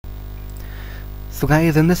So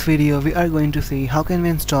guys, in this video we are going to see how can we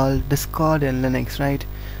install Discord in Linux, right?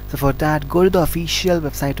 So for that, go to the official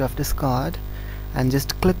website of Discord and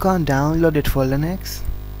just click on download it for Linux.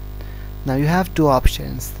 Now you have two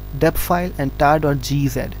options, deb file and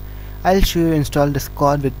tar.gz. I'll show you install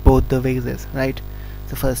Discord with both the ways, right?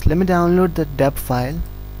 So first let me download the deb file.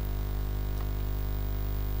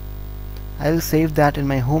 I'll save that in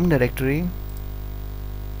my home directory.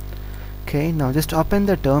 Okay, now just open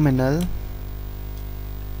the terminal.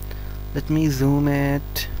 Let me zoom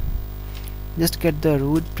it. Just get the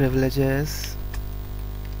root privileges.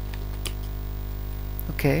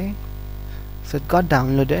 Okay, so it got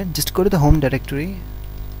downloaded. Just go to the home directory.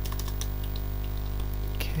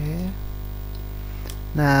 Okay,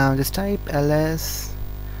 now just type ls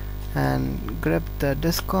and grab the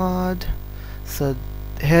Discord. So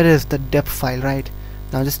here is the deb file, right?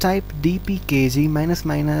 Now just type dpkg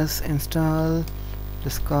 ---- install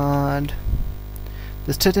Discord.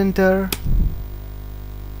 Just hit enter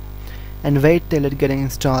and wait till it getting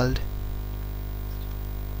installed.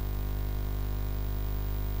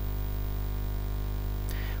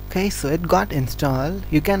 Okay, so it got installed.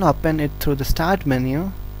 You can open it through the start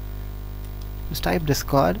menu. Just type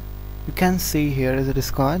Discord. You can see here is a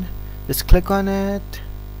Discord. Just click on it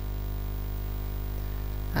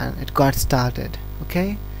and it got started.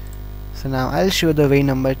 Okay, so now I'll show the way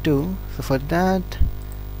number 2. So for that,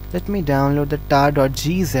 let me download the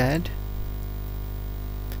tar.gz.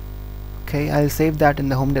 Okay, I'll save that in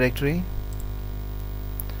the home directory.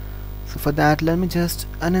 So for that, let me just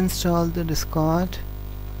uninstall the Discord.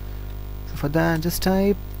 So for that, just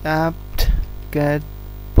type apt get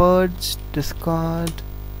purge Discord.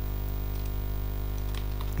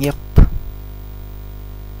 Yep.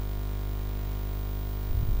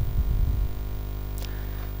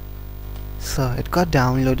 So it got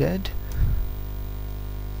downloaded.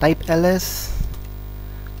 Type ls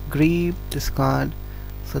grep Discord.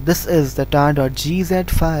 So this is the tar.gz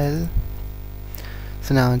file.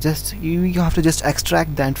 So now just you have to just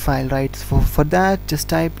extract that file, right? So for that, just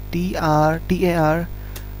type tar -x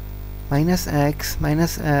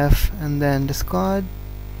 -f and then Discord.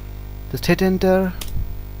 Just hit enter.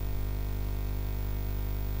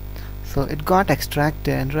 So it got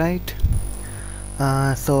extracted, right?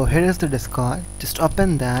 So here is the Discord. Just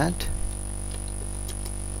open that.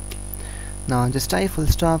 Now just type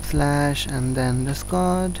 // and then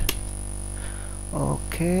Discord.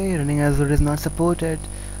 Okay, running as root is not supported.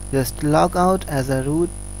 Just log out as a root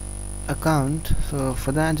account. So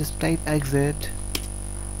for that, just type exit.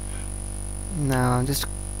 Now just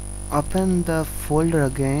open the folder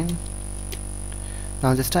again.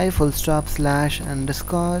 Now just type // and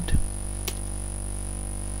Discord.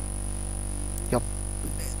 Yup,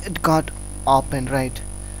 it got opened, right?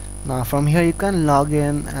 Now from here you can log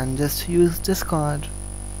in and just use Discord.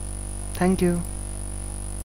 Thank you.